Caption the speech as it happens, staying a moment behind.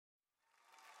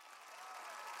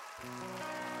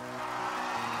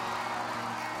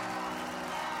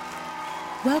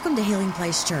Welcome to Healing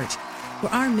Place Church,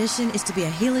 where our mission is to be a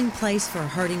healing place for a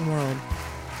hurting world.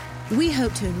 We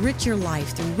hope to enrich your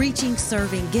life through reaching,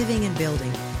 serving, giving, and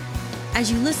building.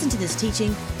 As you listen to this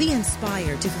teaching, be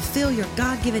inspired to fulfill your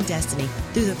God-given destiny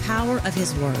through the power of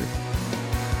His Word.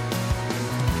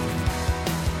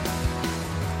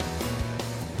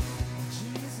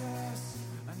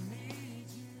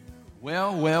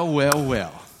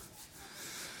 Well.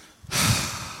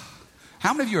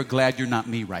 How many of you are glad you're not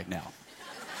me right now?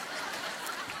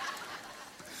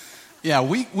 Yeah,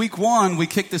 week one, we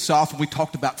kicked this off and we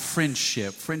talked about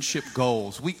friendship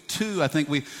goals. Week two, I think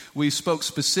we spoke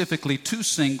specifically to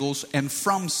singles and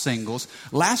from singles.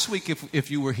 Last week,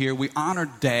 if you were here, we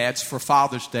honored dads for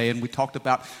Father's Day and we talked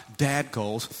about dad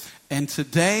goals. And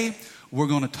today, we're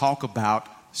going to talk about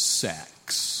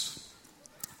sex.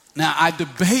 Now, I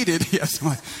debated, yes, I'm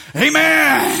like,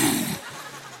 amen!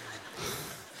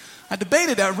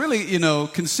 I really,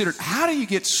 considered how do you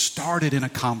get started in a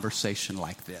conversation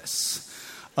like this?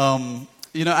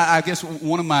 I guess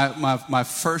one of my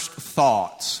first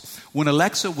thoughts, when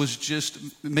Alexa was just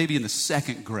maybe in the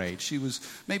second grade, she was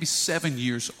maybe 7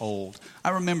 years old.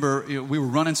 I remember we were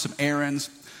running some errands.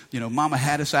 Mama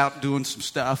had us out doing some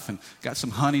stuff and got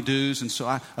some honeydews. And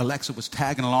so Alexa was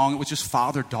tagging along. It was just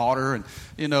father-daughter. And,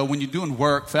 when you're doing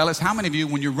work, fellas, how many of you,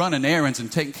 when you're running errands and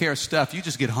taking care of stuff, you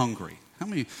just get hungry? How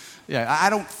many? Yeah, I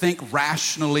don't think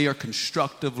rationally or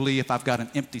constructively if I've got an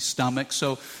empty stomach.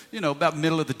 So, about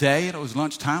middle of the day, it was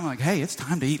lunchtime. I'm like, hey, it's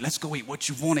time to eat. Let's go eat what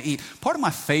you want to eat. Part of my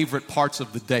favorite parts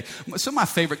of the day, some of my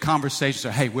favorite conversations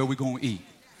are, hey, where are we going to eat?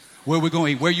 Where are we going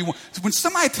to eat? Where you want? So when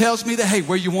somebody tells me that, hey,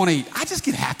 where you want to eat, I just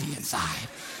get happy inside.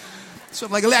 So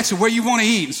I'm like, Alexa, where you want to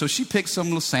eat? And so she picked some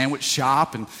little sandwich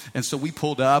shop. And so we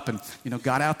pulled up and,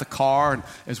 got out the car. And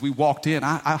as we walked in,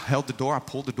 I held the door. I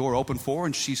pulled the door open for her.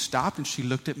 And she stopped and she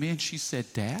looked at me and she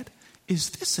said, Dad, is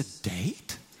this a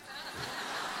date?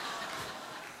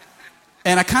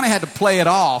 And I kind of had to play it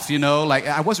off, like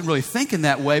I wasn't really thinking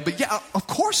that way. But yeah, of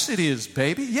course it is,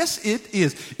 baby. Yes, it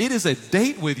is. It is a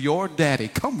date with your daddy.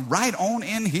 Come right on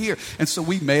in here. And so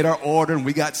we made our order and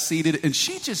we got seated. And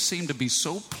she just seemed to be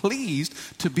so pleased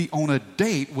to be on a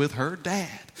date with her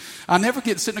dad. I'll never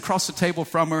get sitting across the table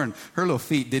from her and her little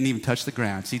feet didn't even touch the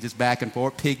ground. She just back and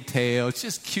forth, pigtail. It's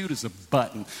just cute as a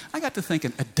button. I got to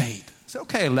thinking, a date. I said,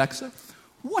 okay, Alexa,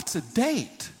 what's a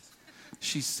date?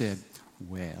 She said,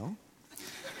 well,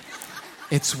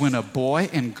 it's when a boy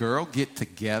and girl get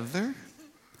together.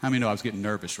 How many know I was getting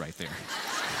nervous right there?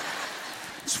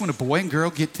 It's when a boy and girl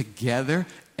get together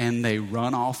and they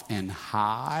run off and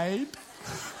hide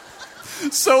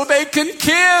so they can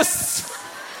kiss.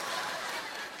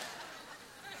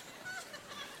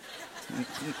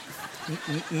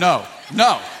 No.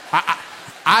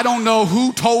 I don't know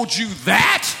who told you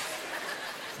that,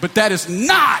 but that is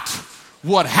not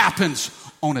what happens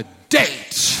on a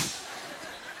date.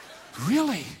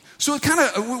 Really? So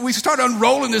we started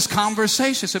unrolling this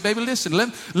conversation. I said, baby, listen,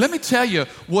 let me tell you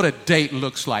what a date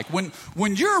looks like.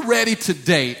 When you're ready to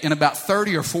date in about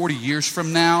 30 or 40 years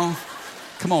from now,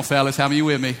 come on, fellas, how many of you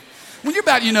with me? When you're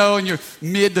about, in your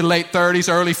mid to late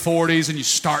 30s, early 40s, and you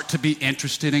start to be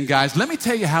interested in guys, let me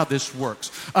tell you how this works.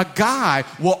 A guy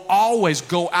will always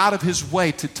go out of his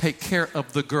way to take care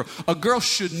of the girl. A girl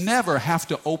should never have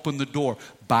to open the door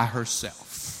by herself.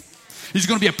 He's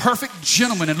going to be a perfect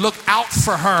gentleman and look out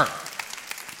for her.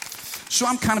 So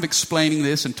I'm kind of explaining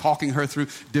this and talking her through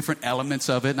different elements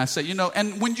of it. And I say,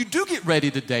 and when you do get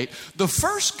ready to date, the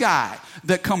first guy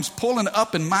that comes pulling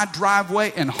up in my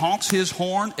driveway and honks his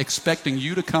horn expecting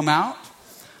you to come out,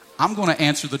 I'm going to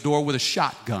answer the door with a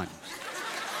shotgun.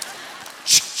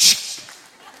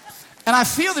 And I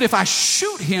feel that if I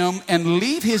shoot him and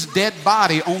leave his dead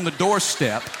body on the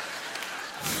doorstep,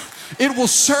 it will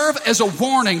serve as a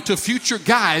warning to future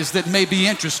guys that may be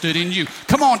interested in you.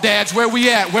 Come on, dads, where we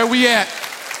at?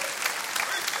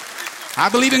 I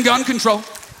believe in gun control.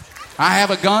 I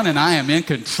have a gun and I am in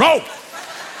control.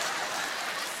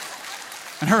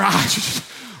 And her eyes are just,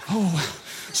 oh.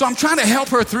 So I'm trying to help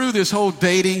her through this whole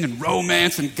dating and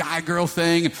romance and guy-girl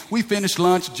thing. And we finished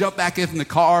lunch, jumped back in the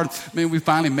car. We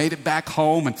finally made it back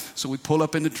home. And so we pull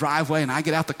up in the driveway, and I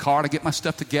get out the car to get my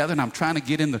stuff together. And I'm trying to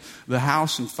get in the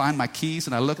house and find my keys.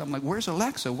 And I look, I'm like, where's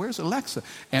Alexa? Where's Alexa?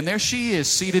 And there she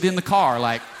is, seated in the car,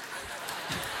 like,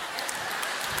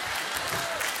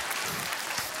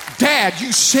 Dad,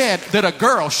 you said that a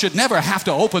girl should never have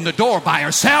to open the door by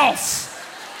herself.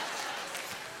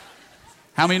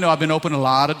 How many know I've been opening a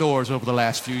lot of doors over the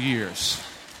last few years?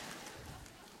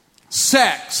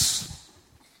 Sex.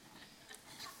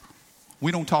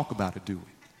 We don't talk about it, do we?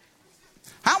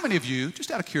 How many of you,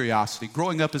 just out of curiosity,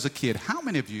 growing up as a kid, how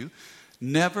many of you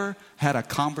never had a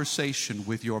conversation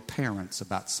with your parents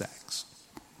about sex?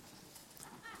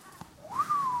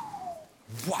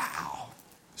 Wow.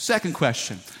 Second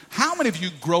question. How many of you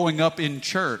growing up in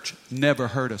church never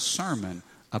heard a sermon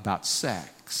about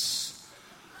sex?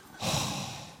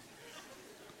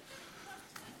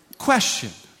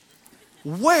 Question.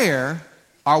 Where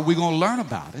are we going to learn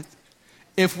about it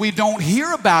if we don't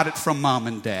hear about it from mom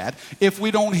and dad? If we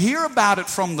don't hear about it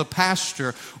from the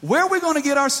pastor, where are we going to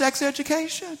get our sex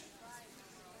education?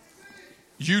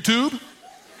 YouTube?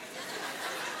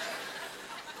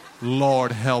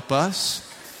 Lord help us.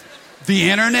 The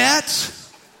internet?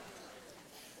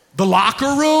 The locker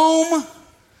room?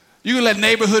 You can let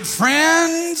neighborhood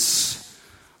friends?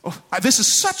 Oh, this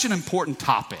is such an important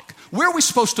topic. Where are we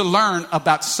supposed to learn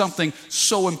about something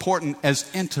so important as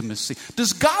intimacy?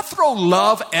 Does God throw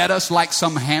love at us like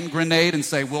some hand grenade and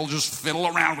say, we'll just fiddle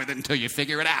around with it until you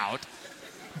figure it out?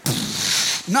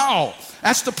 No,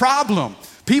 that's the problem.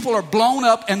 People are blown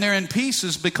up and they're in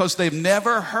pieces because they've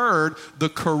never heard the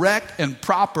correct and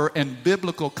proper and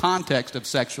biblical context of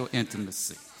sexual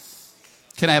intimacy.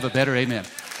 Can I have a better amen?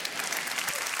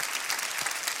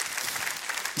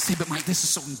 You see, but Mike, this is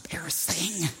so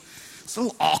embarrassing. It's a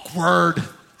little awkward.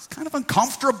 It's kind of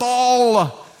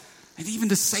uncomfortable. And even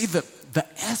to say the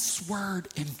S word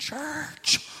in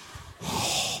church.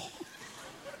 Oh.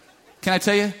 Can I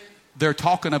tell you? They're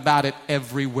talking about it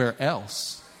everywhere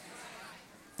else.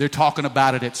 They're talking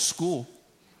about it at school.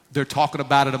 They're talking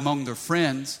about it among their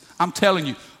friends. I'm telling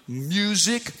you,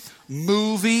 music,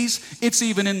 movies, it's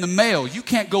even in the mail. You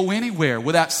can't go anywhere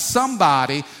without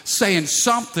somebody saying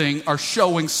something or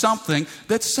showing something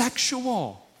that's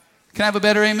sexual. Can I have a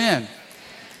better amen?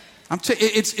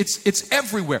 It's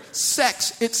everywhere.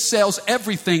 Sex, it sells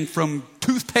everything from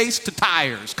toothpaste to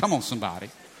tires. Come on, somebody.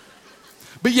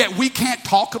 But yet we can't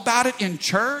talk about it in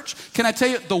church. Can I tell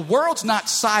you, the world's not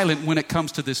silent when it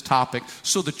comes to this topic,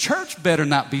 so the church better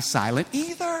not be silent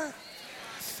either.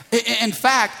 In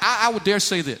fact, I would dare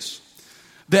say this,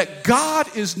 that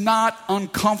God is not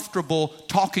uncomfortable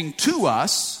talking to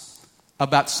us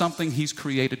about something He's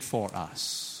created for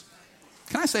us.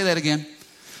 Can I say that again?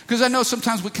 Because I know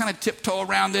sometimes we kind of tiptoe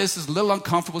around this. It's a little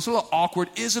uncomfortable. It's a little awkward.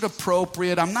 Is it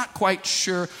appropriate? I'm not quite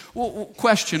sure. Well,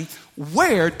 question,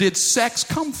 where did sex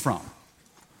come from?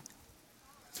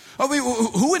 I mean,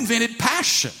 who invented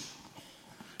passion?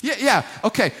 Yeah.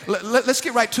 Okay, let's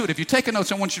get right to it. If you're taking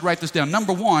notes, I want you to write this down.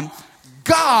 Number one,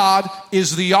 God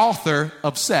is the author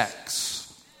of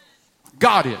sex.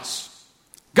 God is.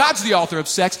 God's the author of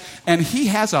sex, and He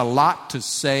has a lot to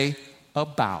say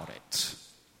about it.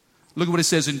 Look at what it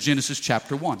says in Genesis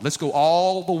chapter 1. Let's go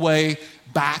all the way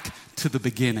back to the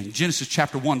beginning. Genesis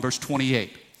chapter 1, verse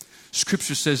 28.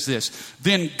 Scripture says this.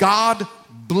 Then God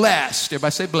blessed.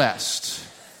 Everybody say blessed.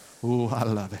 Oh, I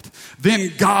love it.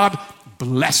 Then God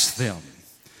blessed them.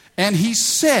 And He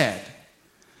said,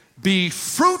 be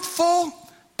fruitful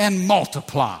and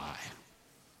multiply.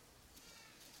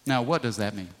 Now, what does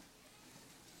that mean?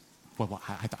 Well,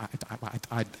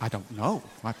 I don't know.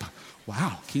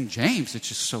 Wow, King James, it's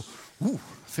just so,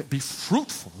 be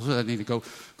fruitful. Does I need to go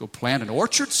plant an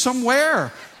orchard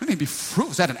somewhere? I mean, be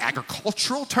fruitful. Is that an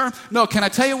agricultural term? No, can I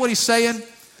tell you what He's saying?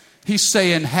 He's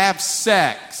saying, have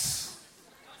sex.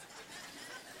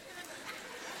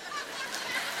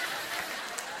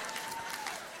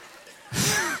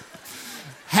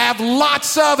 Have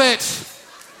lots of it.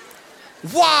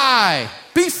 Why?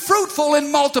 Be fruitful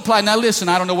and multiply. Now listen,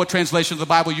 I don't know what translation of the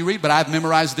Bible you read, but I've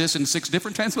memorized this in 6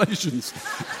 different translations.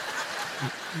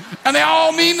 And they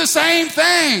all mean the same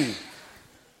thing.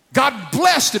 God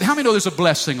blessed it. How many know there's a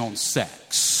blessing on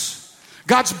sex?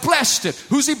 God's blessed it.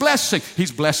 Who's He blessing?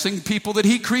 He's blessing people that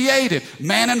He created.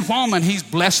 Man and woman, He's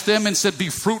blessed them and said, be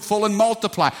fruitful and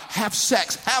multiply. Have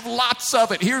sex. Have lots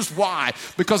of it. Here's why.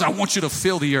 Because I want you to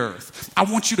fill the earth. I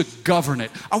want you to govern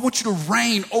it. I want you to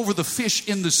reign over the fish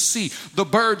in the sea, the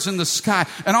birds in the sky,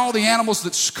 and all the animals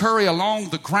that scurry along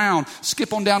the ground.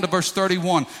 Skip on down to verse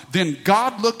 31. Then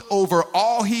God looked over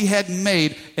all He had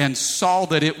made and saw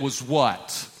that it was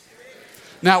what?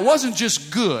 Now, it wasn't just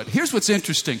good. Here's what's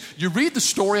interesting. You read the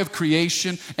story of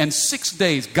creation, and 6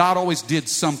 days, God always did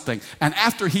something. And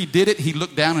after He did it, He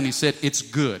looked down and He said, it's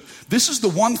good. This is the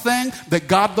one thing that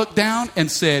God looked down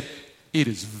and said, it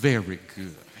is very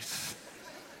good.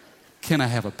 Can I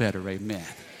have a better amen?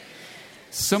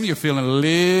 Some of you are feeling a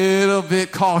little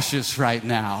bit cautious right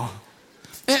now.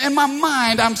 In my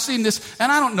mind, I'm seeing this, and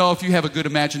I don't know if you have a good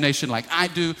imagination like I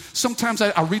do. Sometimes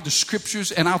I read the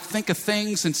scriptures, and I'll think of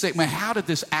things and say, man, how did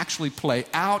this actually play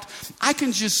out? I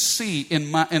can just see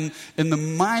in the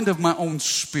mind of my own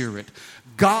spirit,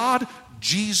 God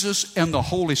Jesus and the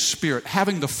Holy Spirit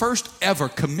having the first ever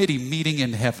committee meeting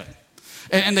in heaven.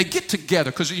 And they get together,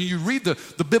 because you read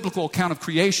the biblical account of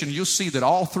creation, you'll see that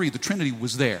all three, the Trinity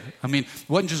was there. I mean, it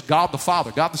wasn't just God the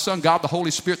Father, God the Son, God the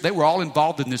Holy Spirit. They were all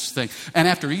involved in this thing. And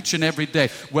after each and every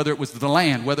day, whether it was the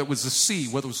land, whether it was the sea,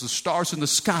 whether it was the stars in the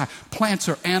sky, plants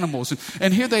or animals.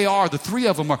 And here they are, the three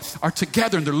of them are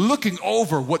together, and they're looking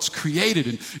over what's created.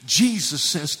 And Jesus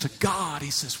says to God,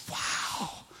 he says,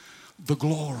 wow, the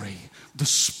glory, the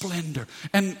splendor.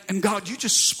 And God, you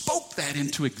just spoke that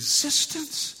into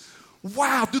existence.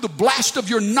 Wow, through the blast of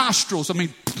your nostrils. I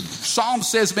mean, Psalm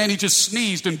says, man, he just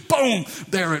sneezed and boom,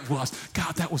 there it was.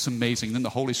 God, that was amazing. Then the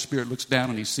Holy Spirit looks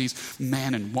down and he sees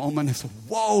man and woman. He says,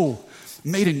 whoa,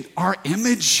 made in our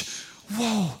image.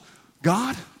 Whoa,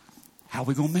 God, how are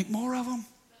we going to make more of them?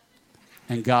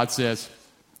 And God says,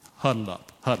 huddle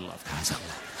up, guys, huddle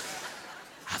up.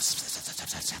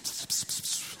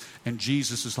 And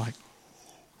Jesus is like,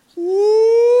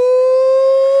 woo.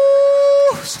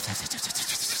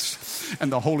 And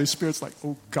the Holy Spirit's like,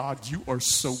 oh God, you are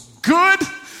so good.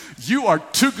 You are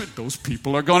too good. Those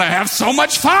people are going to have so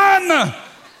much fun. I'll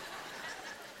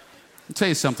tell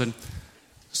you something.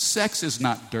 Sex is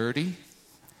not dirty.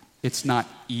 It's not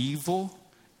evil.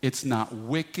 It's not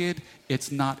wicked. It's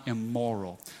not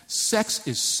immoral. Sex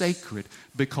is sacred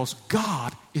because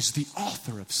God is the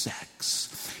author of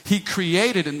sex. He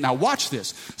created it. Now watch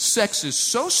this. Sex is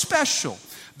so special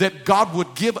that God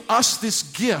would give us this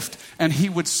gift, and he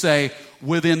would say,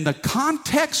 within the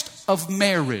context of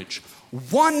marriage,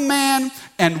 one man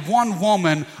and one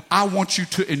woman, I want you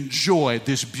to enjoy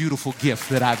this beautiful gift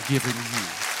that I've given you.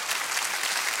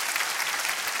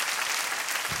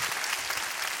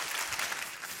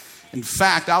 In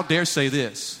fact, I'll dare say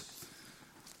this.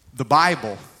 The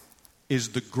Bible is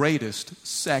the greatest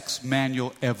sex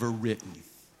manual ever written.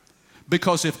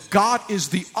 Because if God is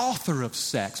the author of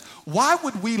sex, why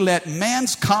would we let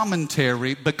man's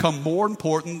commentary become more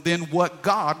important than what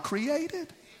God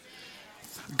created?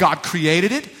 God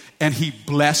created it and he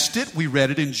blessed it. We read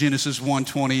it in Genesis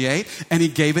 1:28, and he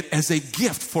gave it as a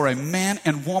gift for a man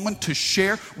and woman to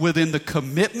share within the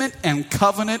commitment and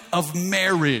covenant of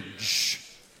marriage.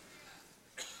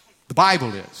 The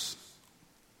Bible is.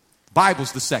 The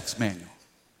Bible's the sex manual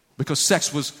because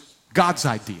sex was God's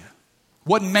idea.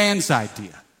 Wasn't man's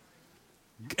idea.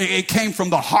 It came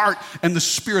from the heart and the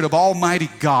spirit of Almighty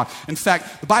God. In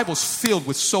fact, the Bible's filled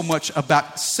with so much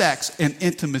about sex and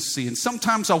intimacy. And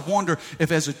sometimes I wonder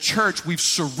if as a church we've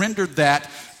surrendered that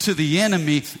to the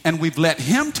enemy and we've let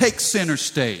him take center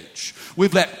stage.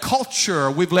 We've let culture,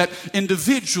 we've let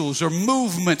individuals or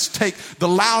movements take the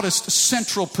loudest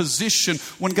central position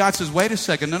when God says, wait a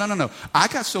second, no. I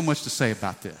got so much to say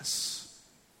about this.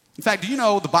 In fact, do you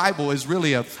know the Bible is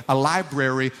really a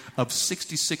library of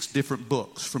 66 different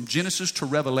books, from Genesis to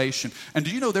Revelation. And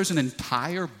do you know there's an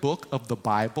entire book of the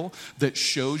Bible that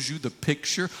shows you the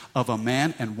picture of a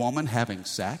man and woman having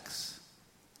sex?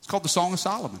 It's called the Song of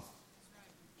Solomon.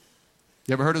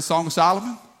 You ever heard of the Song of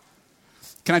Solomon?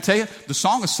 Can I tell you, the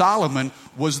Song of Solomon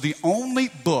was the only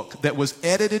book that was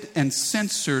edited and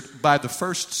censored by the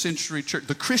first century church.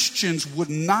 The Christians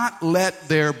would not let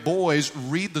their boys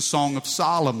read the Song of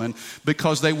Solomon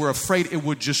because they were afraid it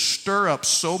would just stir up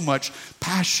so much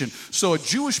passion. So a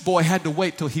Jewish boy had to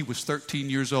wait till he was 13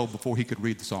 years old before he could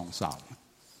read the Song of Solomon.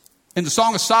 In the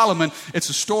Song of Solomon, it's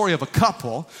a story of a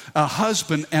couple, a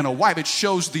husband and a wife. It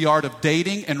shows the art of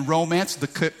dating and romance,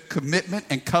 the commitment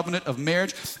and covenant of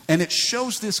marriage. And it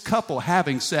shows this couple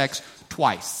having sex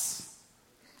twice.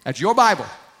 That's your Bible.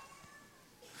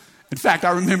 In fact,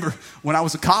 I remember when I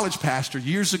was a college pastor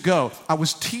years ago, I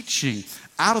was teaching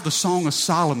out of the Song of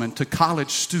Solomon to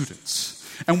college students.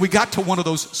 And we got to one of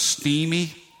those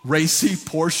steamy, racy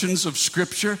portions of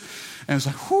Scripture. And it's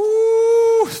like,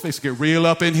 whoo, space to get real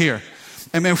up in here.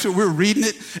 And man, so we're reading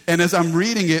it, and as I'm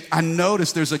reading it, I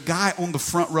notice there's a guy on the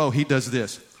front row. He does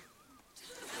this.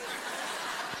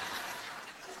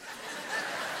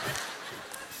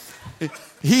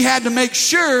 He had to make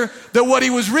sure that what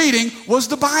he was reading was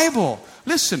the Bible.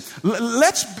 Listen,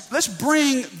 let's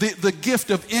bring the gift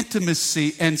of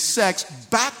intimacy and sex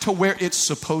back to where it's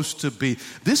supposed to be.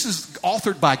 This is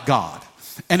authored by God.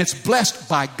 And it's blessed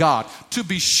by God to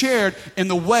be shared in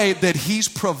the way that he's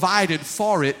provided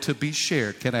for it to be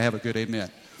shared. Can I have a good amen?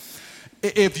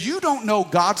 If you don't know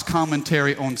God's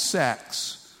commentary on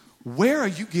sex, where are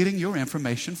you getting your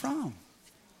information from?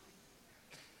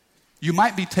 You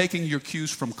might be taking your cues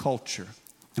from culture.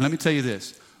 And let me tell you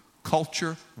this,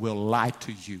 culture will lie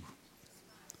to you.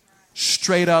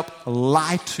 Straight up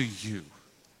lie to you.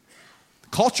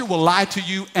 Culture will lie to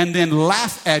you and then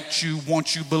laugh at you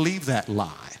once you believe that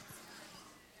lie.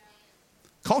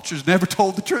 culture's never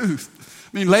told the truth.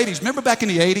 I mean, ladies, remember back in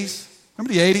the 80s?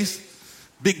 Remember the 80s?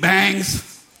 Big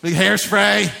bangs, big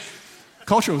hairspray.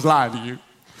 Culture was lying to you.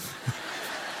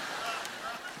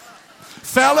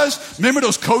 Fellas, remember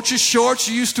those Coach's shorts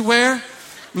you used to wear?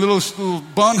 Little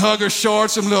bun hugger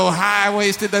shorts, some little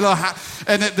high-waisted,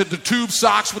 and the tube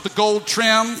socks with the gold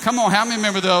trim. Come on, how many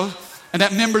remember those? And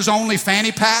that members-only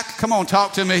fanny pack. Come on,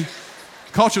 talk to me.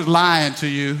 Culture's lying to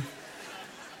you.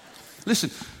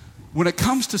 Listen, when it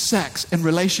comes to sex and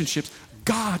relationships,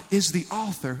 God is the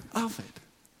author of it.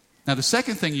 Now, the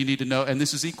second thing you need to know, and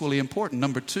this is equally important,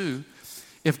 number 2,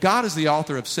 if God is the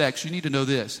author of sex, you need to know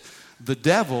this. The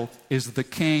devil is the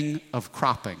king of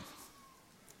cropping.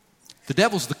 The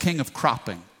devil's the king of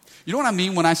cropping. You know what I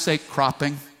mean when I say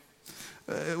cropping?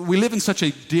 We live in such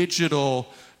a digital,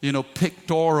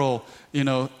 pictorial,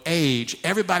 age.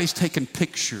 Everybody's taking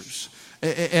pictures.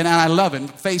 And I love it.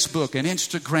 Facebook and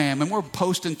Instagram, and we're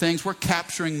posting things, we're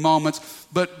capturing moments.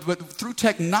 But through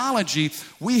technology,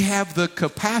 we have the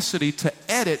capacity to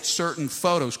edit certain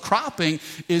photos. Cropping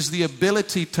is the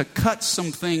ability to cut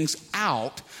some things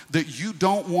out that you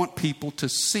don't want people to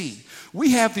see.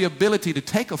 We have the ability to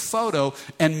take a photo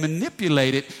and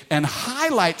manipulate it and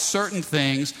highlight certain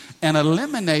things and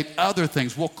eliminate other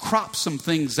things. We'll crop some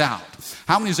things out.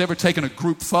 How many has ever taken a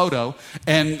group photo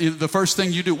and the first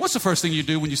thing you do, what's the first thing you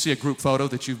do when you see a group photo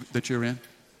that you're in?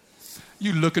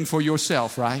 You're looking for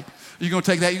yourself, right? You're going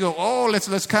to take that, you go, oh,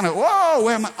 let's kind of, whoa,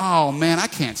 where am I? Oh, man, I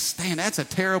can't stand that. That's a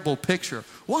terrible picture.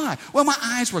 Why? Well, my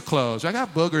eyes were closed. I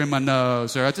got booger in my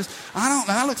nose. Or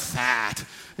I look fat.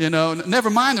 Never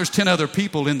mind there's 10 other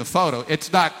people in the photo.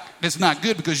 It's not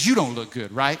good because you don't look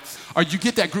good, right? Or you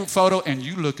get that group photo and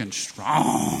you looking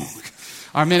strong.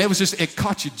 I mean, it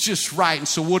caught you just right. And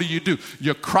so what do?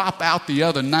 You crop out the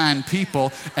other 9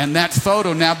 people, and that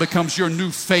photo now becomes your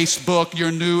new Facebook,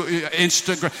 your new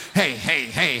Instagram.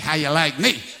 Hey, how you like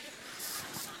me?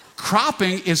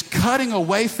 Cropping is cutting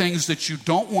away things that you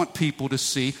don't want people to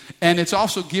see, and it's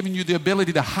also giving you the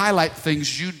ability to highlight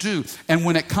things you do. And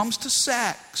when it comes to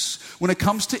sex, when it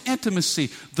comes to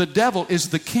intimacy, the devil is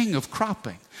the king of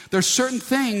cropping. There's certain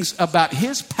things about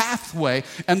his pathway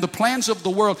and the plans of the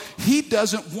world he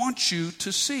doesn't want you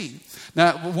to see.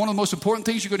 Now, one of the most important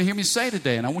things you're going to hear me say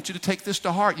today, and I want you to take this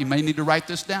to heart. You may need to write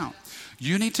this down.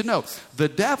 You need to know the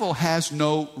devil has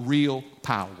no real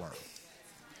power.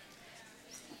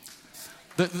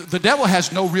 The devil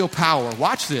has no real power.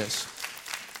 Watch this.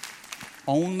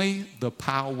 Only the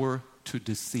power to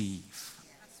deceive.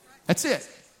 That's it.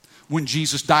 When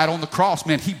Jesus died on the cross,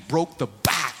 man, he broke the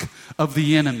back of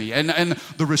the enemy and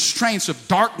the restraints of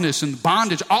darkness and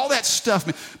bondage, all that stuff.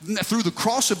 Man, through the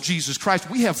cross of Jesus Christ,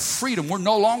 we have freedom. We're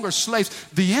no longer slaves.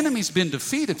 The enemy's been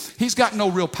defeated. He's got no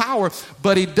real power,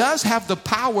 but he does have the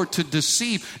power to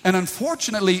deceive. And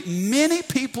unfortunately, many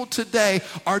people today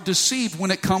are deceived when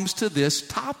it comes to this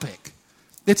topic.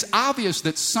 It's obvious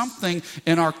that something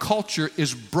in our culture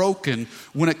is broken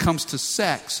when it comes to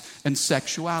sex and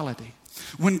sexuality.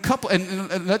 When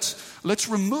let's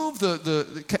remove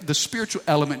the spiritual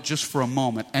element just for a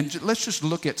moment, and let's just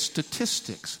look at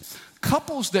statistics.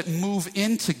 Couples that move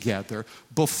in together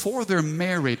before they're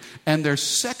married and they're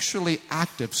sexually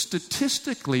active,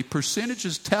 statistically,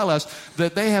 percentages tell us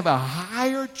that they have a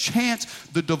higher chance,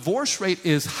 the divorce rate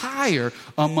is higher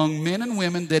among men and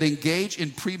women that engage in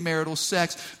premarital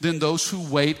sex than those who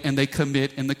wait and they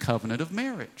commit in the covenant of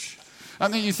marriage. I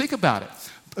mean, you think about it.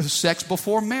 Sex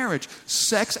before marriage,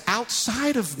 sex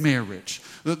outside of marriage.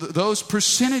 Those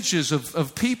percentages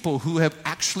of people who have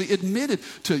actually admitted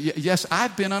to, yes,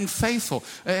 I've been unfaithful.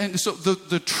 And so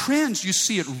the trends, you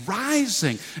see it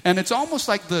rising. And it's almost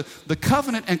like the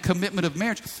covenant and commitment of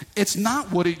marriage, it's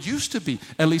not what it used to be,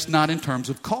 at least not in terms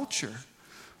of culture.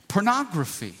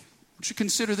 Pornography. Would you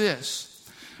consider this?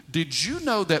 Did you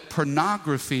know that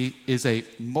pornography is a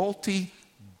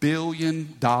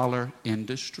multi-billion-dollar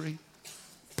industry?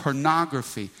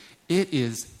 Pornography, it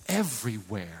is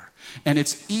everywhere. And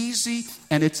it's easy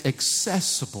and it's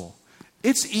accessible.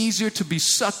 It's easier to be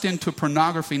sucked into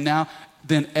pornography now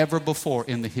than ever before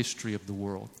in the history of the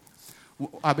world.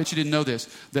 I bet you didn't know this,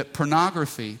 that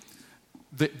pornography,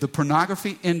 the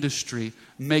pornography industry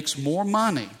makes more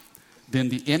money than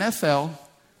the NFL,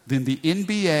 than the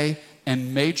NBA,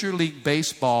 and Major League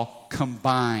Baseball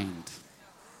combined.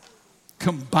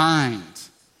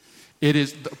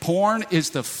 Porn is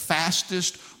the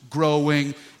fastest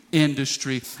growing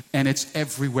industry, and it's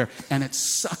everywhere, and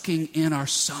it's sucking in our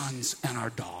sons and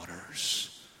our daughters.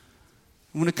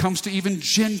 when it comes to even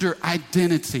gender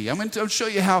identity. I'm going to show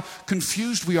you how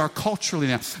confused we are culturally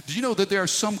now. Do you know that there are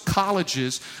some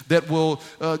colleges that will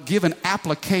give an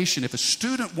application if a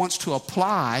student wants to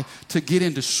apply to get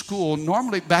into school?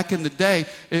 Normally, back in the day,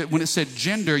 when it said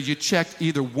gender, you checked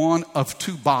either one of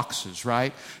two boxes,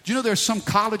 right? Do you know there are some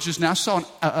colleges now? I saw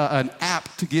an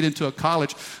app to get into a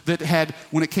college that had,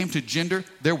 when it came to gender,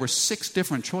 there were 6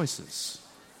 different choices.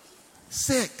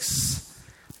 6.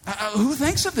 Who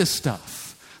thinks of this stuff?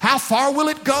 How far will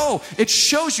it go? It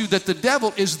shows you that the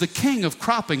devil is the king of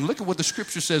cropping. Look at what the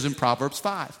scripture says in Proverbs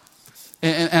 5.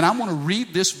 And I'm going to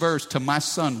read this verse to my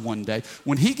son one day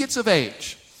when he gets of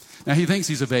age. Now, he thinks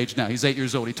he's of age now. He's 8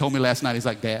 years old. He told me last night, he's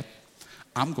like, Dad,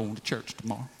 I'm going to church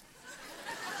tomorrow.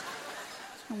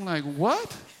 I'm like,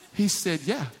 what? He said,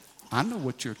 yeah, I know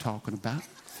what you're talking about,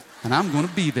 and I'm going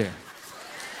to be there.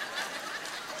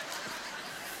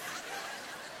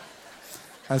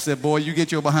 I said, boy, you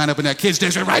get your behind up in that kids'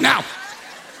 district right now.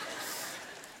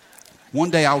 One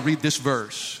day I'll read this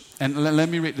verse. And let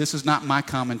me read. This is not my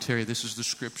commentary. This is the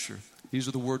scripture. These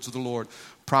are the words of the Lord.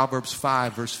 Proverbs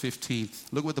 5, verse 15.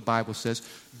 Look what the Bible says.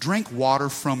 Drink water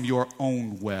from your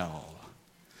own well.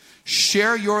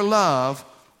 Share your love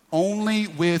only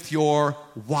with your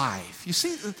wife. You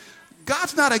see,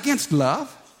 God's not against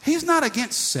love. He's not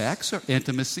against sex or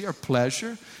intimacy or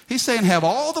pleasure. He's saying have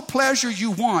all the pleasure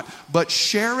you want, but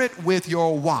share it with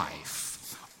your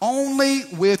wife. Only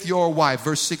with your wife.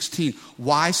 Verse 16,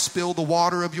 why spill the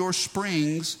water of your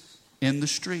springs in the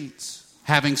streets,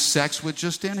 having sex with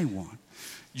just anyone?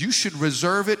 You should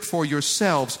reserve it for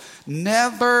yourselves.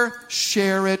 Never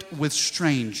share it with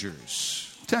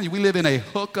strangers. I'm telling you, we live in a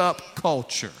hookup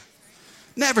culture.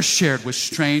 Never shared with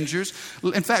strangers.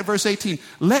 In fact, verse 18,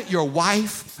 let your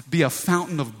wife be a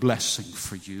fountain of blessing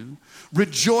for you.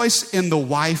 Rejoice in the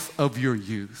wife of your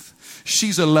youth.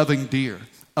 She's a loving deer,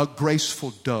 a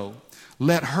graceful doe.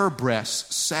 Let her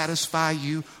breasts satisfy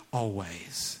you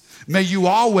always. May you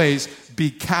always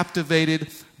be captivated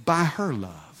by her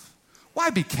love. Why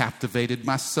be captivated,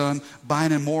 my son, by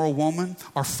an immoral woman,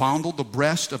 or fondle the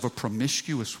breast of a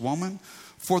promiscuous woman?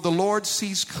 For the Lord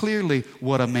sees clearly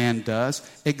what a man does,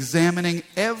 examining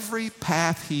every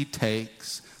path he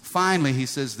takes. Finally, he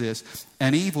says this,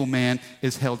 an evil man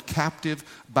is held captive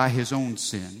by his own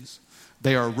sins.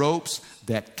 They are ropes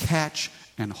that catch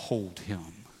and hold him.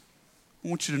 I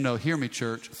want you to know, hear me,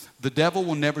 church, the devil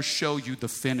will never show you the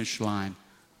finish line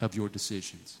of your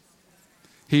decisions.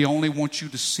 He only wants you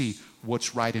to see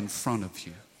what's right in front of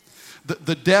you.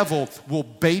 The devil will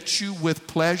bait you with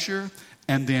pleasure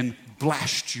and then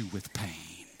blast you with pain.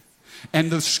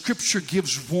 And the scripture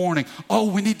gives warning.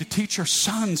 Oh, we need to teach our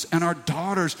sons and our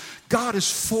daughters. God is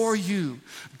for you.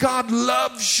 God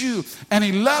loves you. And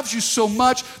he loves you so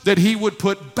much that he would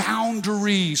put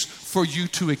boundaries for you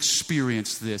to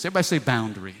experience this. Everybody say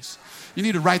boundaries. You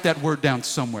need to write that word down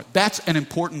somewhere. That's an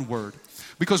important word,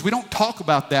 because we don't talk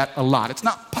about that a lot. It's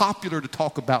not popular to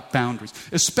talk about boundaries,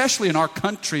 especially in our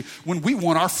country when we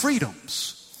want our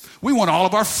freedoms. We want all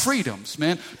of our freedoms,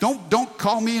 man. Don't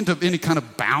call me into any kind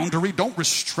of boundary. Don't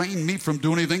restrain me from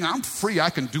doing anything. I'm free. I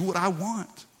can do what I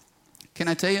want. Can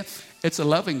I tell you, it's a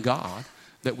loving God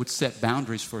that would set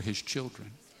boundaries for his children.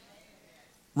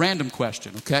 Random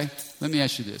question, okay? Let me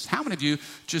ask you this. How many of you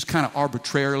just kind of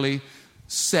arbitrarily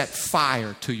set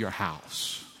fire to your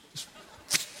house?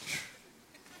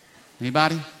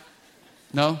 Anybody?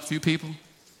 No? A few people?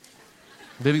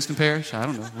 Livingston Parish? I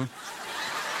don't know.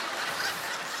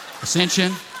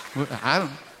 Ascension?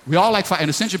 We all like fire. In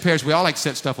Ascension Parish, we all like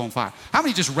set stuff on fire. How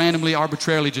many just randomly,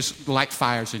 arbitrarily just light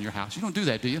fires in your house? You don't do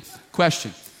that, do you?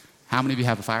 Question. How many of you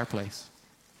have a fireplace?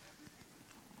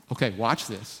 Okay, watch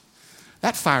this.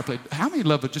 That fireplace, how many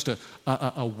love just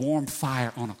a warm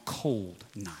fire on a cold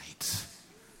night?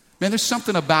 Man, there's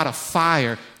something about a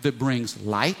fire that brings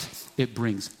light, it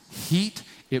brings heat,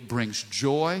 it brings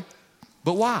joy.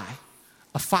 But why?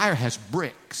 A fire has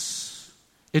bricks.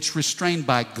 It's restrained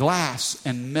by glass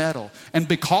and metal. And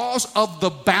because of the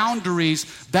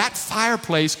boundaries, that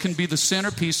fireplace can be the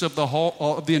centerpiece of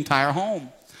the entire home.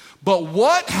 But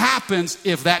what happens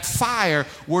if that fire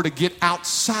were to get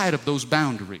outside of those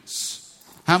boundaries?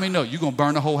 How many know you're going to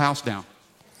burn the whole house down?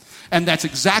 And that's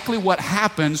exactly what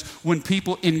happens when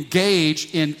people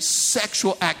engage in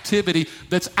sexual activity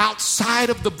that's outside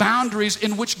of the boundaries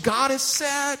in which God has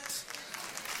set.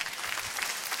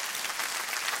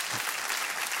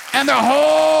 And the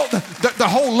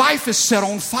whole life is set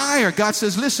on fire. God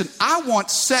says, listen, I want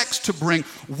sex to bring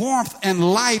warmth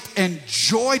and light and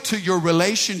joy to your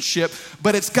relationship,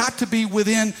 but it's got to be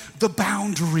within the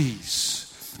boundaries.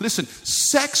 Listen,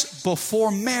 sex before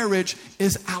marriage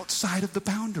is outside of the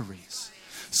boundaries.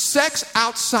 Sex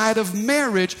outside of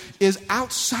marriage is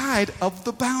outside of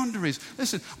the boundaries.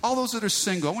 Listen, all those that are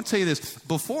single, I want to tell you this.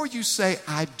 Before you say,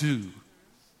 I do,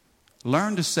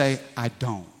 learn to say, I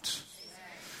don't.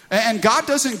 And God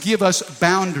doesn't give us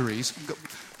boundaries.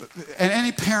 And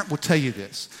any parent will tell you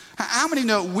this. How many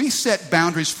know we set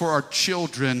boundaries for our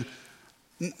children,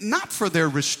 not for their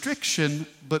restriction,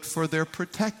 but for their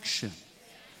protection?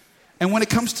 And when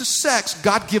it comes to sex,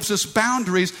 God gives us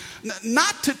boundaries,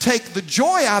 not to take the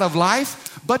joy out of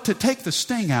life, but to take the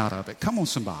sting out of it. Come on,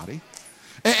 somebody.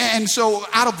 And so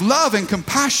out of love and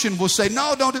compassion, we'll say,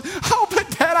 no, don't do. Oh, but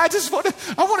Dad, I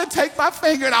want to take my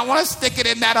finger and I want to stick it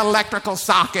in that electrical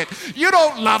socket. You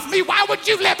don't love me. Why would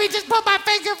you let me just put my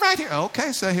finger right here?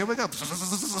 Okay, so here we go.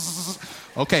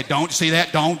 Okay, don't see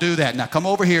that. Don't do that. Now come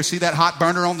over here. See that hot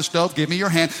burner on the stove? Give me your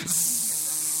hand.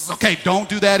 Okay, don't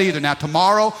do that either. Now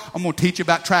tomorrow, I'm going to teach you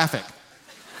about traffic.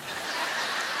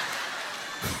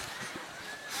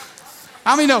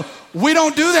 I mean, no, we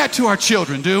don't do that to our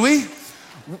children, do we?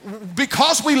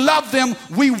 Because we love them,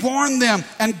 we warn them,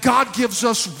 and God gives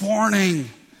us warning.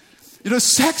 You know,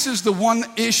 sex is the one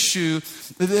issue.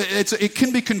 It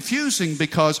can be confusing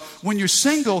because when you're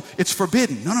single, it's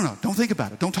forbidden. No, don't think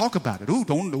about it. Don't talk about it. Ooh,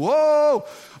 whoa.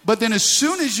 But then as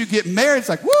soon as you get married, it's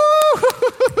like, woo,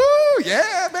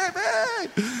 yeah,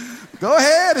 baby. Go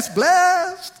ahead, it's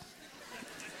blessed.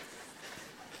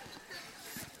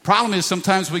 Problem is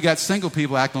sometimes we got single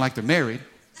people acting like they're married.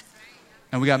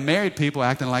 And we got married people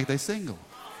acting like they're single.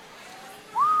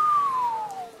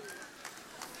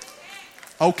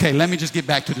 Okay, let me just get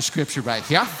back to the scripture right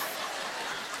here.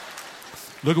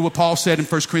 Look at what Paul said in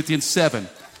 1 Corinthians 7,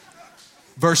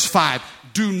 verse 5.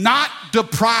 Do not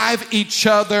deprive each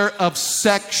other of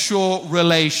sexual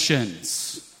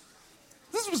relations.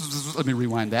 Let me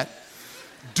rewind that.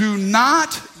 Do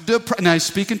not deprive. Now he's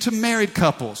speaking to married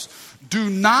couples. Do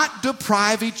not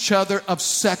deprive each other of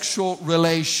sexual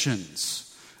relations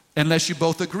unless you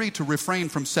both agree to refrain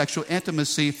from sexual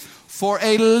intimacy for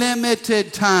a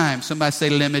limited time. Somebody say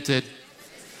limited.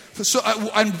 So,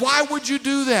 and why would you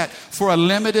do that? For a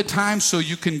limited time so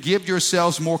you can give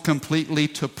yourselves more completely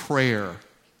to prayer.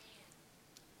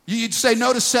 You'd say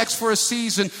no to sex for a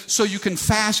season so you can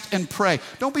fast and pray.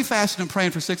 Don't be fasting and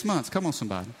praying for 6 months. Come on,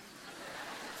 somebody.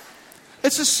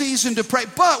 It's a season to pray.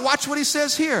 But watch what he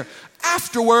says here.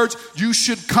 Afterwards, you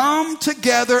should come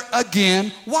together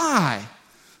again. Why?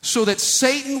 So that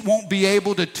Satan won't be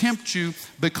able to tempt you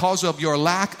because of your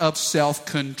lack of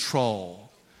self-control.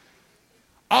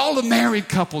 All the married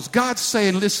couples, God's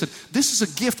saying, listen, this is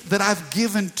a gift that I've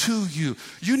given to you.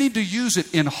 You need to use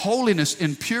it in holiness,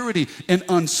 in purity, in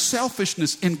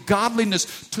unselfishness, in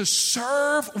godliness to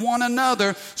serve one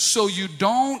another so you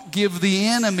don't give the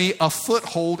enemy a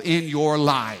foothold in your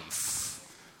life.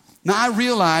 Now, I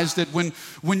realize that when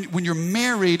you're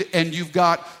married and you've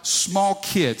got small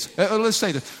kids, let's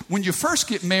say this. When you first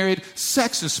get married,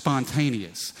 sex is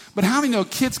spontaneous. But how many know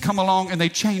kids come along and they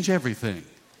change everything?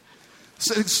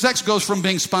 Sex goes from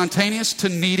being spontaneous to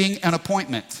needing an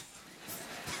appointment.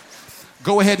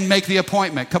 Go ahead and make the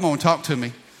appointment. Come on, talk to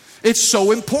me. It's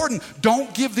so important.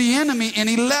 Don't give the enemy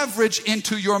any leverage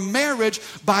into your marriage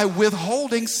by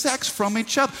withholding sex from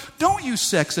each other. Don't use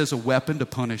sex as a weapon to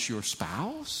punish your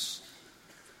spouse.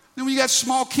 And when you got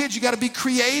small kids, you got to be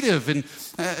creative in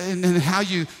how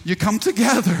you come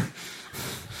together.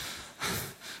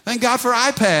 Thank God for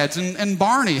iPads and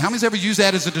Barney. How many's ever used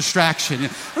that as a distraction? I'm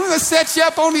going to set you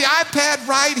up on the iPad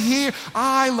right here.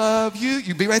 I love you.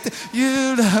 You be right there.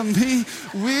 You love me.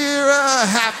 We're a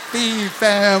happy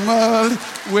family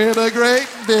with a great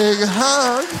big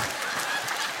hug.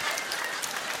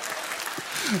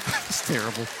 It's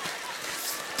terrible.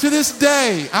 To this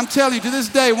day, I'm telling you, to this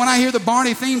day, when I hear the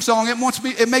Barney theme song, it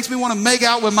makes me want to make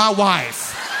out with my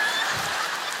wife.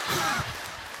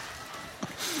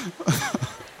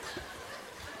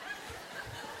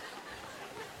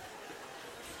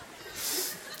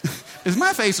 Is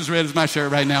my face as red as my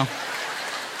shirt right now?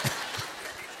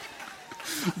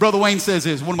 Brother Wayne says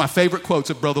this, one of my favorite quotes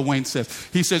that Brother Wayne says.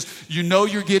 He says, you know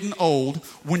you're getting old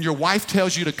when your wife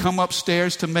tells you to come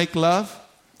upstairs to make love,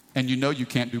 and you know you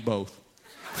can't do both.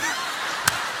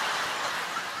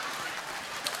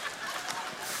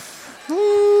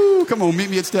 Ooh, come on,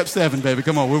 meet me at step 7, baby.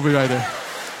 Come on, we'll be right there.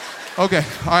 Okay,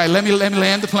 all right, let me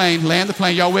land the plane. Land the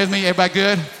plane. Y'all with me? Everybody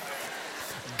good?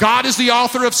 God is the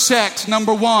author of sex,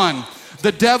 number 1.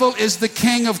 The devil is the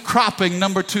king of cropping,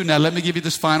 number 2. Now, let me give you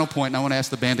this final point, and I want to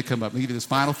ask the band to come up. Let me give you this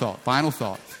final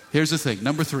thought. Here's the thing.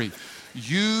 Number 3.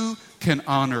 You can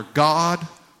honor God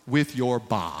with your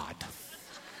bod.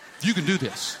 You can do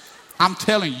this. I'm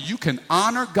telling you, you can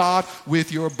honor God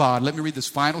with your body. Let me read this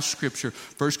final scripture,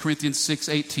 1 Corinthians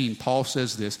 6:18. Paul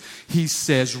says this. He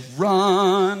says,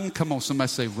 run. Come on, somebody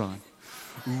say run.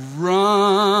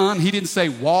 Run. He didn't say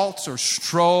waltz or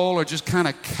stroll or just kind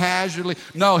of casually.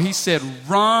 No, he said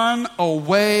run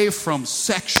away from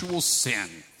sexual sin.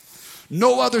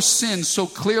 No other sin so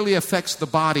clearly affects the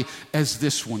body as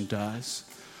this one does.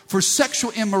 For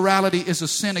sexual immorality is a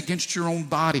sin against your own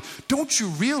body. Don't you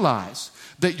realize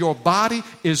that your body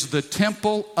is the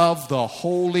temple of the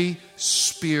Holy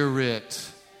Spirit?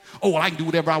 Oh, well, I can do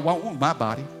whatever I want with my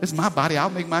body. It's my body. I'll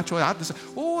make my choice. I'll decide.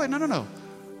 Oh, wait, no.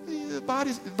 The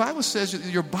Bible says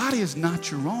your body is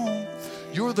not your own.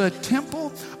 You're the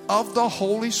temple of the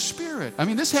Holy Spirit. I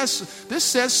mean, this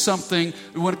says something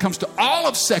when it comes to all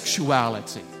of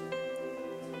sexuality.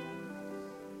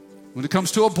 When it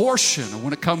comes to abortion, or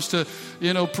when it comes to,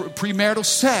 premarital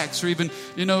sex, or even,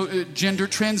 gender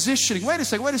transitioning. Wait a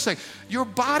second. Your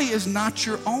body is not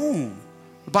your own.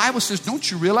 The Bible says, don't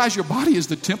you realize your body is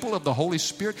the temple of the Holy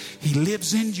Spirit? He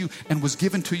lives in you and was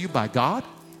given to you by God.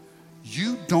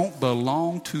 You don't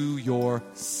belong to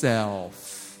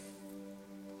yourself.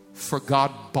 For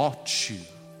God bought you.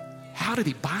 How did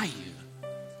he buy you?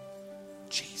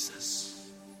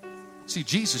 Jesus. See,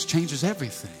 Jesus changes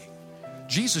everything.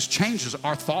 Jesus changes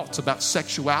our thoughts about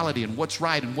sexuality and what's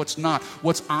right and what's not,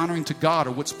 what's honoring to God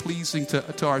or what's pleasing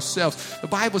to ourselves. The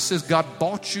Bible says God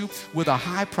bought you with a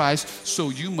high price, so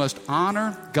you must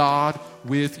honor God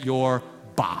with your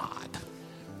bod.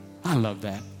 I love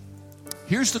that.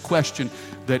 Here's the question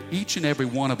that each and every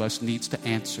one of us needs to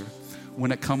answer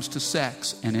when it comes to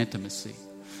sex and intimacy.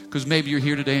 Because maybe you're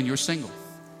here today and you're single.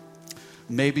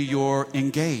 Maybe you're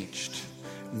engaged.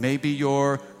 Maybe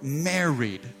you're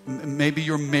married. Maybe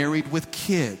you're married with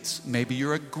kids. Maybe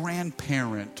you're a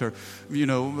grandparent, or,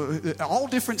 all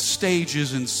different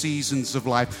stages and seasons of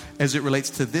life as it relates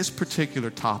to this particular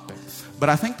topic. But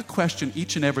I think the question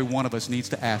each and every one of us needs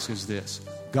to ask is this: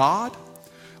 God,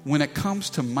 when it comes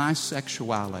to my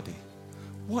sexuality,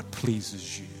 what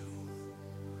pleases you?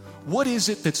 What is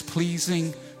it that's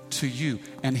pleasing to you?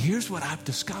 And here's what I've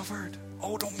discovered.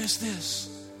 Oh, don't miss this.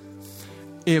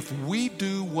 If we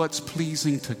do what's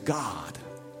pleasing to God,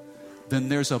 then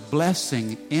there's a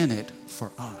blessing in it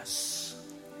for us.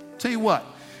 Tell you what,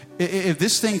 if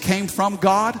this thing came from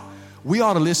God, we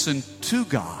ought to listen to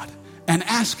God and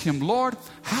ask him, Lord,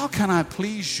 how can I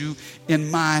please you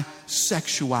in my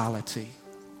sexuality?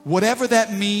 Whatever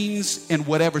that means in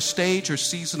whatever stage or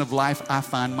season of life I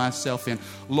find myself in.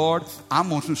 Lord, I'm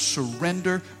going to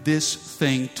surrender this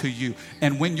thing to you.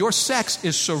 And when your sex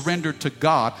is surrendered to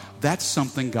God, that's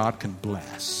something God can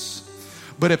bless.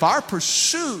 But if our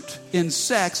pursuit in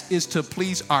sex is to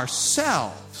please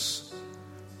ourselves,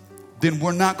 then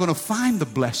we're not going to find the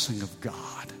blessing of God.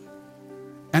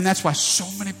 And that's why so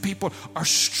many people are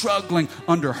struggling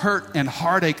under hurt and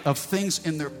heartache of things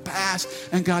in their past.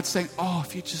 And God's saying, oh,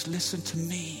 if you just listen to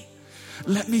me,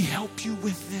 let me help you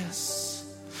with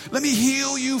this. Let me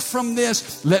heal you from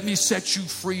this. Let me set you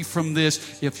free from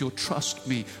this if you'll trust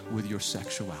me with your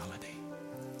sexuality.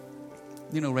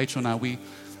 Rachel and I,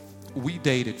 we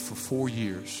dated for 4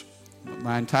 years.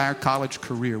 My entire college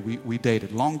career, we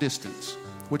dated long distance,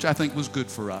 which I think was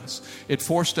good for us. It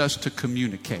forced us to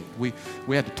communicate. We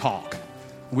had to talk.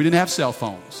 We didn't have cell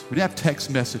phones. We didn't have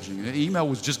text messaging. The email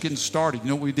was just getting started. You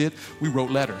know what we did? We wrote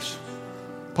letters.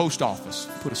 Post office.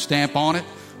 Put a stamp on it.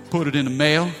 Put it in the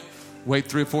mail. Wait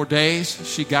 3 or 4 days.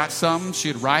 She got something.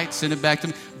 She'd write, send it back to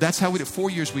me. That's how we did. 4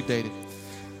 years we dated.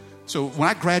 So when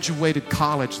I graduated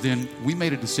college, then we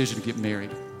made a decision to get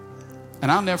married.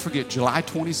 And I'll never forget July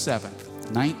 27th,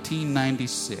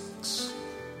 1996.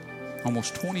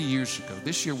 Almost 20 years ago.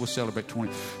 This year we'll celebrate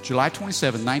 20. July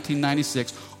 27,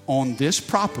 1996, on this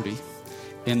property,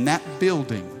 in that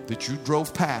building that you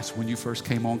drove past when you first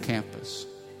came on campus.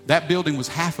 That building was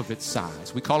half of its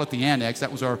size. We call it the Annex.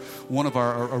 That was one of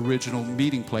our original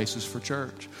meeting places for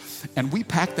church. And we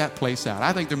packed that place out.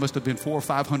 I think there must have been 400 or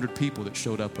 500 people that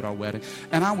showed up at our wedding.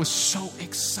 And I was so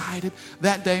excited.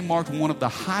 That day marked one of the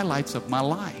highlights of my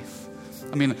life.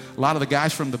 I mean, a lot of the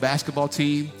guys from the basketball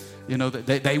team,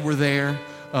 they were there.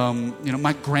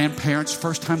 My grandparents,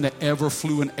 first time they ever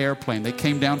flew an airplane. They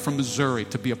came down from Missouri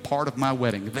to be a part of my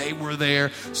wedding. They were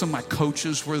there. Some of my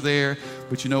coaches were there.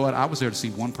 But you know what? I was there to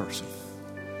see one person.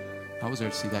 I was there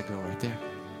to see that girl right there.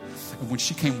 And when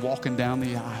she came walking down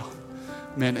the aisle,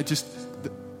 man, it just,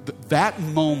 that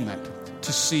moment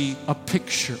to see a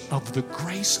picture of the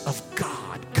grace of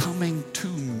God coming to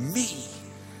me.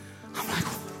 I'm like,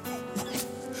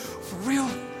 for real?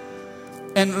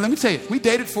 And let me tell you, we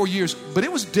dated 4 years, but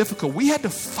it was difficult. We had to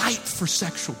fight for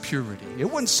sexual purity. It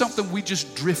wasn't something we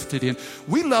just drifted in.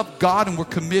 We loved God and were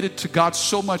committed to God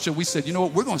so much that we said, you know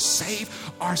what, we're going to save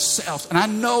ourselves. And I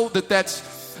know that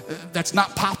that's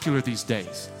not popular these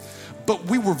days. But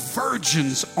we were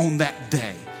virgins on that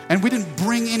day. And we didn't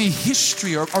bring any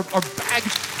history or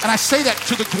baggage. And I say that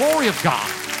to the glory of God.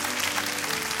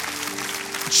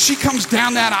 She comes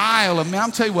down that aisle. And man,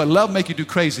 I'm telling you what, love make you do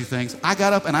crazy things. I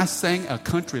got up and I sang a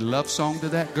country love song to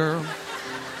that girl.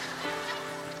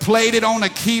 Played it on a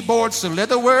keyboard. So let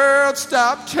the world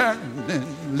stop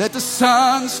turning. Let the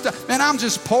sun stop. And I'm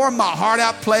just pouring my heart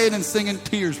out, playing and singing.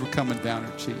 Tears were coming down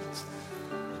her cheeks.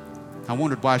 I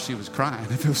wondered why she was crying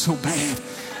if it was so bad.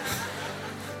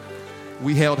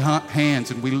 We held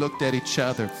hands and we looked at each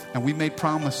other and we made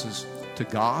promises to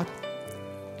God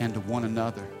and to one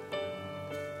another.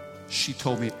 She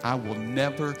told me, I will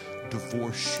never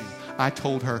divorce you. I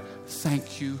told her,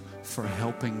 thank you for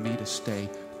helping me to stay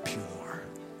pure.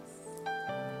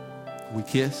 We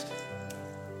kissed.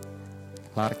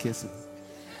 A lot of kissing.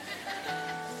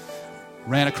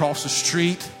 Ran across the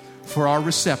street for our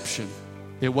reception.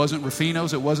 It wasn't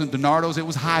Rufino's, it wasn't Donardo's, it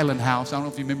was Highland House. I don't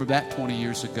know if you remember that 20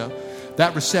 years ago.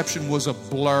 That reception was a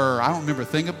blur. I don't remember a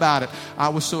thing about it. I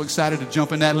was so excited to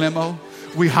jump in that limo.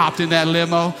 We hopped in that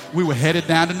limo. We were headed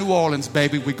down to New Orleans,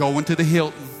 baby. We going to the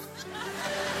Hilton.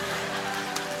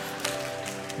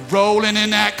 Rolling in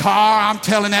that car. I'm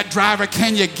telling that driver,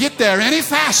 can you get there any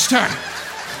faster?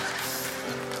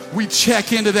 We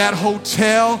check into that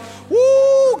hotel.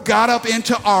 Woo! Got up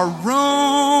into our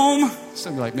room.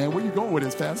 Somebody's like, man, where you going with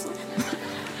this, Pastor?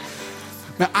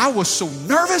 Man, I was so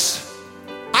nervous.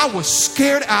 I was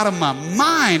scared out of my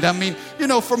mind. I mean,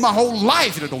 for my whole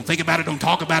life, don't think about it, don't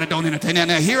talk about it, don't entertain it.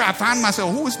 Now here I find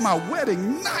myself, who is my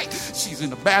wedding night? She's in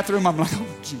the bathroom. I'm like, oh,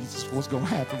 Jesus, what's going to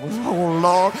happen? Oh,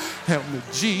 Lord, help me,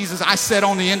 Jesus. I sat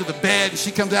on the end of the bed, and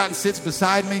she comes out and sits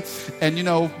beside me. And,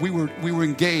 we were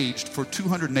engaged for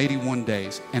 281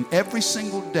 days. And every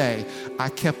single day, I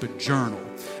kept a journal.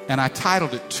 And I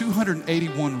titled it,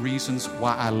 281 Reasons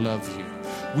Why I Love You.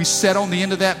 We sat on the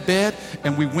end of that bed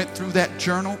and we went through that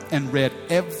journal and read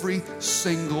every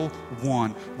single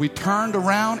one. We turned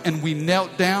around and we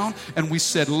knelt down and we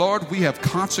said, Lord, we have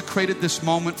consecrated this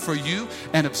moment for you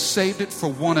and have saved it for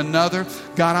one another.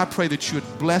 God, I pray that you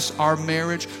would bless our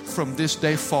marriage from this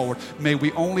day forward. May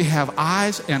we only have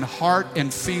eyes and heart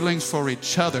and feelings for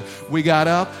each other. We got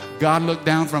up, God looked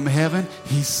down from heaven,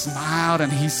 he smiled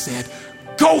and he said,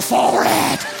 go for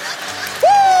it!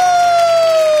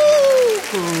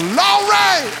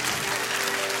 Glory!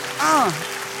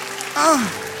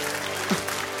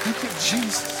 Thank you,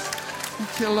 Jesus.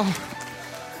 Thank you, Lord.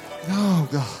 Oh,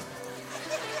 God.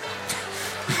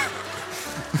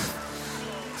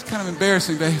 It's kind of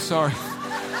embarrassing, babe. Sorry.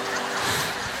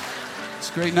 It's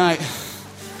a great night.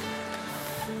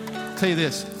 I'll tell you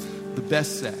this. The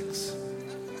best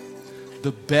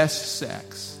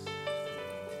sex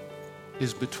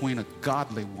is between a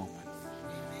godly woman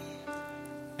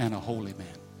and a holy man.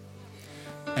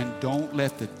 And don't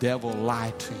let the devil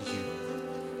lie to you.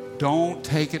 Don't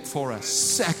take it for a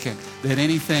second that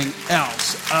anything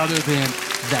else other than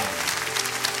that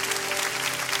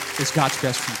is God's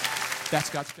best for you. That's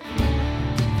God's best.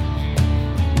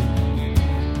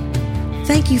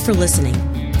 Thank you for listening.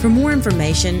 For more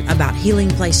information about Healing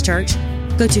Place Church,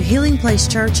 go to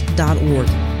healingplacechurch.org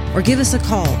or give us a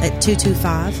call at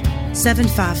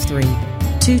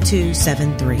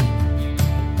 225-753-2273.